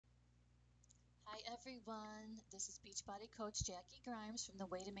everyone, this is Beachbody Coach Jackie Grimes from the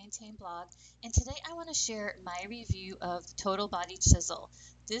Way to Maintain blog, and today I want to share my review of the Total Body Chisel.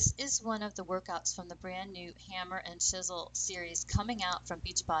 This is one of the workouts from the brand new Hammer and Chisel series coming out from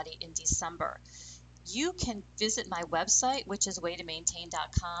Beachbody in December. You can visit my website, which is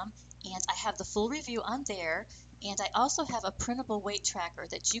WeighToMaintain.com, and I have the full review on there, and I also have a printable weight tracker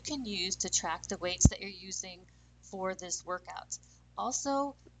that you can use to track the weights that you're using for this workout.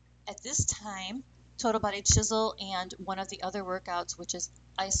 Also, at this time, Total Body Chisel and one of the other workouts, which is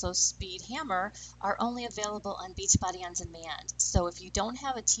ISO Speed Hammer, are only available on Beachbody on demand. So if you don't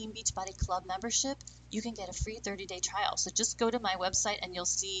have a Team Beachbody Club membership, you can get a free 30-day trial. So just go to my website and you'll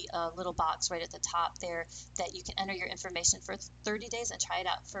see a little box right at the top there that you can enter your information for 30 days and try it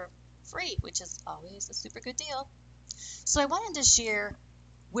out for free, which is always a super good deal. So I wanted to share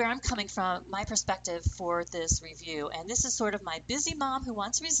where I'm coming from, my perspective for this review. And this is sort of my busy mom who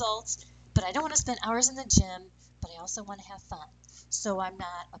wants results, but I don't want to spend hours in the gym, but I also want to have fun. So I'm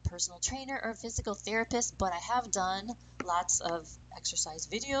not a personal trainer or physical therapist, but I have done lots of exercise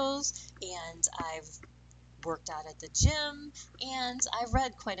videos, and I've worked out at the gym, and I've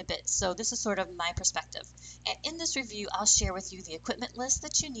read quite a bit. So this is sort of my perspective. And in this review, I'll share with you the equipment list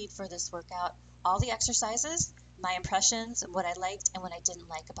that you need for this workout, all the exercises, my impressions, what I liked and what I didn't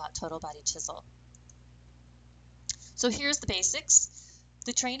like about Total Body Chisel. So here's the basics.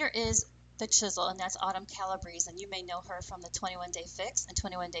 The trainer is the Chisel, and that's Autumn Calabrese, and you may know her from the 21 Day Fix and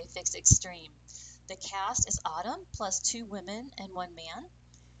 21 Day Fix Extreme. The cast is Autumn plus 2 women and 1 man,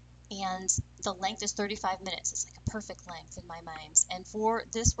 and the length is 35 minutes. It's like a perfect length in my mind. And for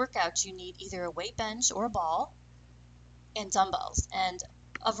this workout, you need either a weight bench or a ball and dumbbells and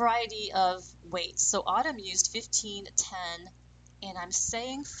a variety of weights. So Autumn used 15, 10, and I'm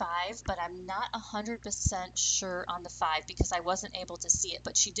saying 5, but I'm not 100% sure on the 5 because I wasn't able to see it,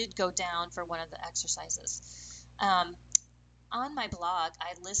 but she did go down for one of the exercises. On my blog,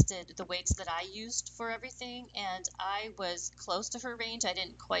 I listed the weights that I used for everything, and I was close to her range. I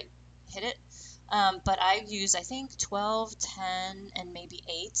didn't quite hit it, but I used, I think, 12, 10, and maybe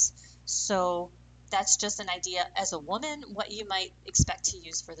 8. So that's just an idea as a woman what you might expect to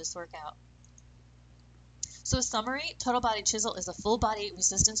use for this workout. So a summary, Total Body Chisel is a full body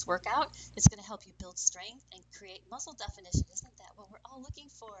resistance workout. It's going to help you build strength and create muscle definition. Isn't that what we're all looking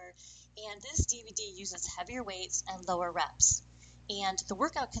for? And this DVD uses heavier weights and lower reps. And the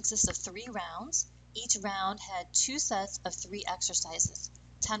workout consists of 3 rounds. Each round had 2 sets of 3 exercises,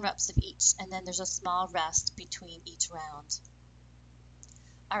 10 reps of each. And then there's a small rest between each round.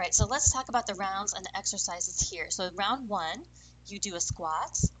 All right, so let's talk about the rounds and the exercises here. So round 1, you do a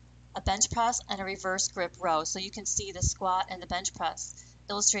squat, a bench press, and a reverse grip row. So you can see the squat and the bench press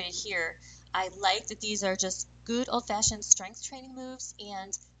illustrated here. I like that these are just good old-fashioned strength training moves.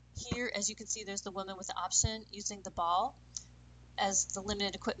 And here, as you can see, there's the woman with the option using the ball as the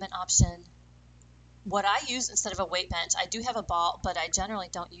limited equipment option. What I use instead of a weight bench, I do have a ball, but I generally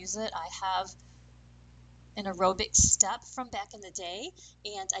don't use it. I have an aerobic step from back in the day,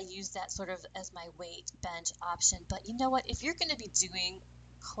 and I use that sort of as my weight bench option. But you know what? If you're going to be doing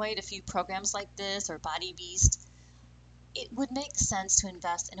quite a few programs like this or Body Beast, it would make sense to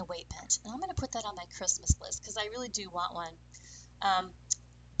invest in a weight bench. And I'm going to put that on my Christmas list because I really do want one.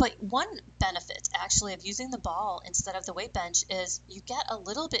 But one benefit actually of using the ball instead of the weight bench is you get a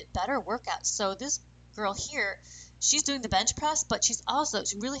little bit better workout. So this girl here, she's doing the bench press, but she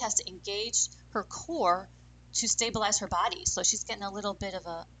really has to engage her core to stabilize her body. So she's getting a little bit of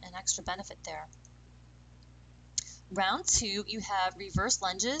an extra benefit there. Round 2, you have reverse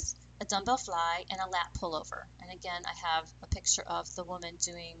lunges, a dumbbell fly, and a lat pullover. And again, I have a picture of the woman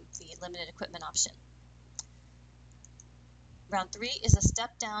doing the limited equipment option. Round 3 is a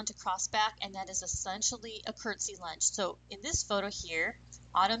step down to cross back, and that is essentially a curtsy lunge. So in this photo here,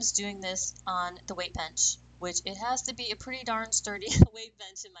 Autumn's doing this on the weight bench, which it has to be a pretty darn sturdy weight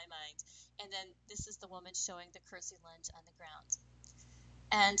bench in my mind. And then this is the woman showing the curtsy lunge on the ground.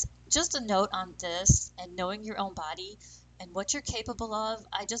 And just a note on this and knowing your own body and what you're capable of,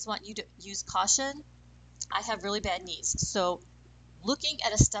 I just want you to use caution. I have really bad knees. So looking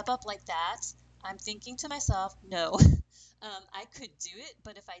at a step up like that, I'm thinking to myself, no, I could do it,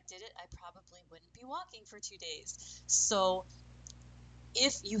 but if I did it, I probably wouldn't be walking for 2 days. So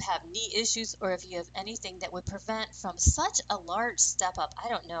if you have knee issues or if you have anything that would prevent from such a large step up, I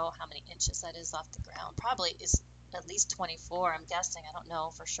don't know how many inches that is off the ground, probably is at least 24, I'm guessing, I don't know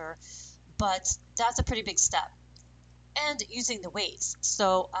for sure, but that's a pretty big step. And using the weights,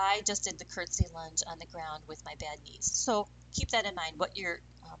 so I just did the curtsy lunge on the ground with my bad knees. So keep that in mind, what your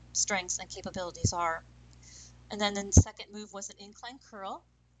strengths and capabilities are. And then the second move was an incline curl,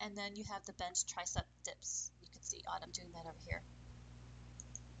 and then you have the bench tricep dips. You can see Autumn doing that over here.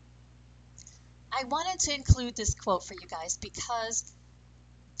 I wanted to include this quote for you guys because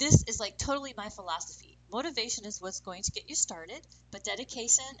this is like totally my philosophy. Motivation is what's going to get you started, but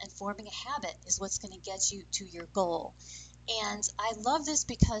dedication and forming a habit is what's going to get you to your goal. And I love this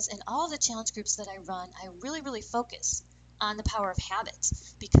because in all the challenge groups that I run, I really focus on the power of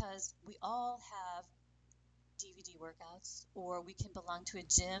habits, because we all have DVD workouts, or we can belong to a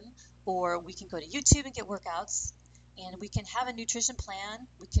gym, or we can go to YouTube and get workouts, and we can have a nutrition plan,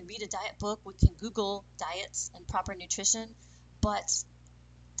 we can read a diet book, we can Google diets and proper nutrition, but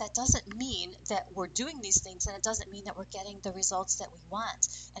that doesn't mean that we're doing these things, and it doesn't mean that we're getting the results that we want.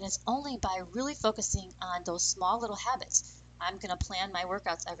 And it's only by really focusing on those small little habits. I'm going to plan my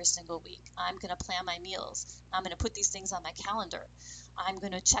workouts every single week. I'm going to plan my meals. I'm going to put these things on my calendar. I'm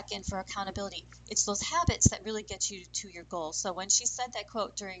going to check in for accountability. It's those habits that really get you to your goal. So when she said that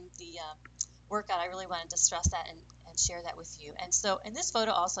quote during the workout, I really wanted to stress that and share that with you. And so in this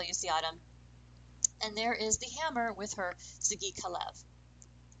photo also you see Autumn, and there is the hammer with her Jacqui,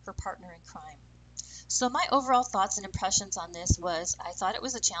 her partner in crime. So my overall thoughts and impressions on this was I thought it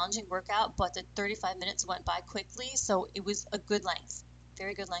was a challenging workout, but the 35 minutes went by quickly, so it was a good length,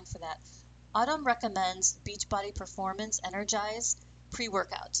 very good length for that. Autumn recommends Beachbody Performance Energize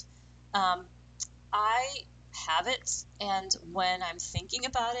pre-workout. I have it, and when I'm thinking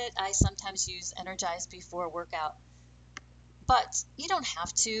about it, I sometimes use Energize before workout. But you don't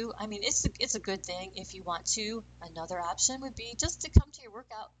have to. I mean, it's a good thing if you want to. Another option would be just to come to your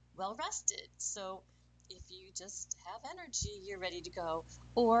workout well rested. So if you just have energy, you're ready to go.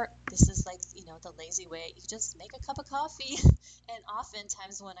 Or this is like, the lazy way. You just make a cup of coffee. And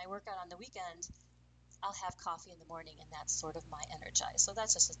oftentimes when I work out on the weekend, I'll have coffee in the morning, and that's sort of my energize. So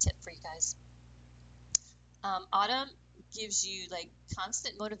that's just a tip for you guys. Autumn gives you like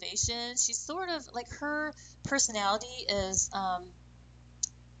constant motivation. She's sort of like, her personality is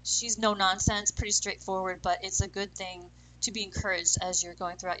she's no nonsense, pretty straightforward, but it's a good thing to be encouraged as you're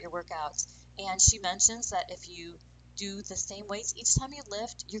going throughout your workouts. And she mentions that if you do the same weights each time you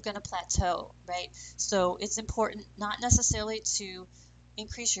lift, you're going to plateau, right? So it's important not necessarily to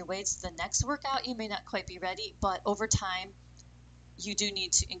increase your weights the next workout. You may not quite be ready, but over time you do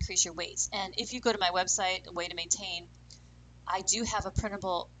need to increase your weights. And if you go to my website, WeighToMaintain, I do have a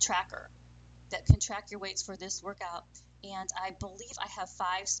printable tracker that can track your weights for this workout. And I believe I have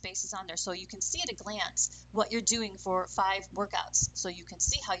 5 spaces on there, so you can see at a glance what you're doing for 5 workouts, so you can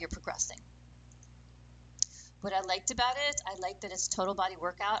see how you're progressing. What I liked about it, I like that it's total body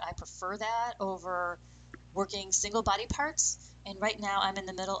workout. I prefer that over working single body parts. And right now I'm in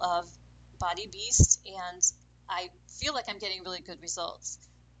the middle of Body Beast, and I feel like I'm getting really good results.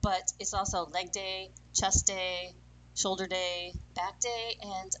 But it's also leg day, chest day, shoulder day, back day,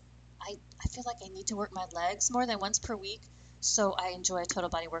 and I feel like I need to work my legs more than once per week, so I enjoy a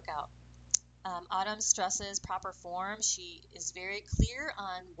total body workout. Autumn stresses proper form. She is very clear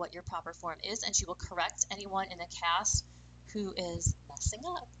on what your proper form is, and she will correct anyone in the cast who is messing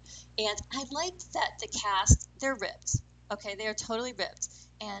up. And I like that the cast, they're ripped. Okay, they are totally ripped.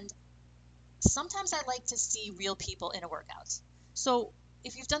 And sometimes I like to see real people in a workout. So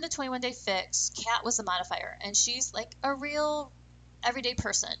if you've done the 21-day fix, Kat was the modifier, and she's like a real everyday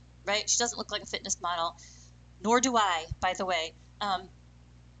person, right? She doesn't look like a fitness model, nor do I, by the way.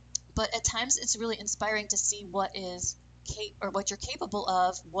 But at times it's really inspiring to see what you're capable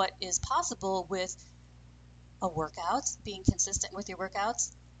of, what is possible with a workout, being consistent with your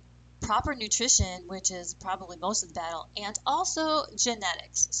workouts, proper nutrition, which is probably most of the battle, and also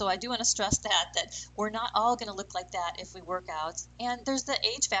genetics. So I do want to stress that we're not all going to look like that if we work out. And there's the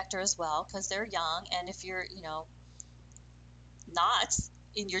age factor as well, because they're young, and if you're, not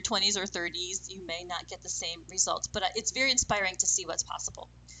in your 20s or 30s, you may not get the same results. But it's very inspiring to see what's possible.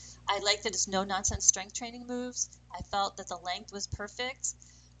 I like that it's no-nonsense strength training moves. I felt that the length was perfect.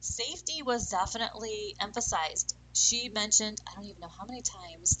 Safety was definitely emphasized. She mentioned, I don't even know how many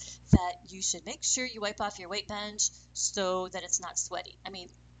times, that you should make sure you wipe off your weight bench so that it's not sweaty. I mean,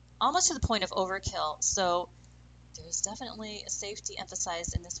 almost to the point of overkill. So there's definitely a safety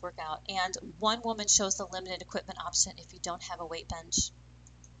emphasized in this workout. And one woman chose the limited equipment option if you don't have a weight bench.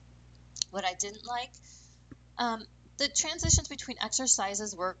 What I didn't like, the transitions between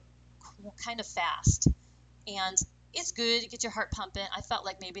exercises were kind of fast, and it's good to get your heart pumping. I felt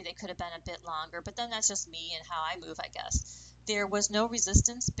like maybe they could have been a bit longer, but then that's just me and how I move, I guess. There was no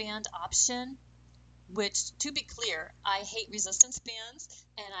resistance band option, which, to be clear, I hate resistance bands,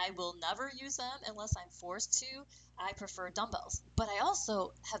 and I will never use them unless I'm forced to. I prefer dumbbells, but I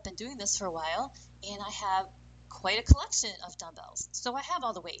also have been doing this for a while, and I have quite a collection of dumbbells. So I have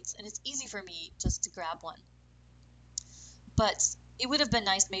all the weights, and it's easy for me just to grab one. But it would have been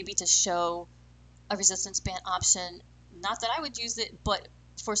nice maybe to show a resistance band option, not that I would use it, but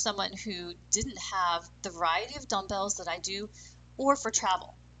for someone who didn't have the variety of dumbbells that I do, or for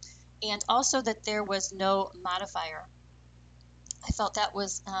travel. And also that there was no modifier. I felt that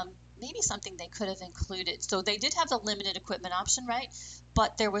was maybe something they could have included. So they did have the limited equipment option, right?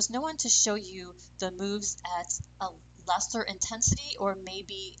 But there was no one to show you the moves at a lesser intensity or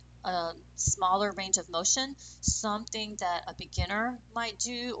maybe a smaller range of motion, something that a beginner might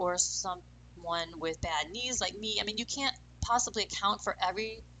do or someone with bad knees like me. I mean, you can't possibly account for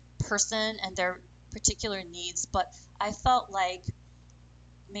every person and their particular needs, but I felt like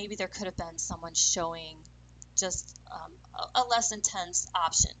maybe there could have been someone showing just a less intense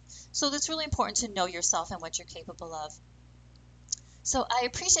option. So it's really important to know yourself and what you're capable of. So I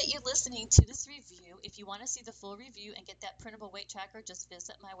appreciate you listening to this review. If you want to see the full review and get that printable weight tracker, just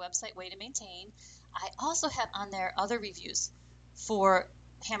visit my website, WeighToMaintain. I also have on there other reviews for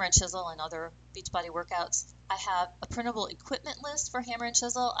hammer and chisel and other Beachbody workouts. I have a printable equipment list for hammer and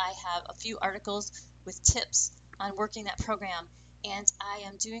chisel. I have a few articles with tips on working that program. And I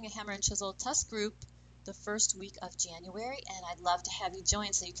am doing a hammer and chisel test group the first week of January, and I'd love to have you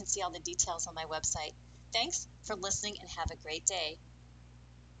join so you can see all the details on my website. Thanks for listening and have a great day.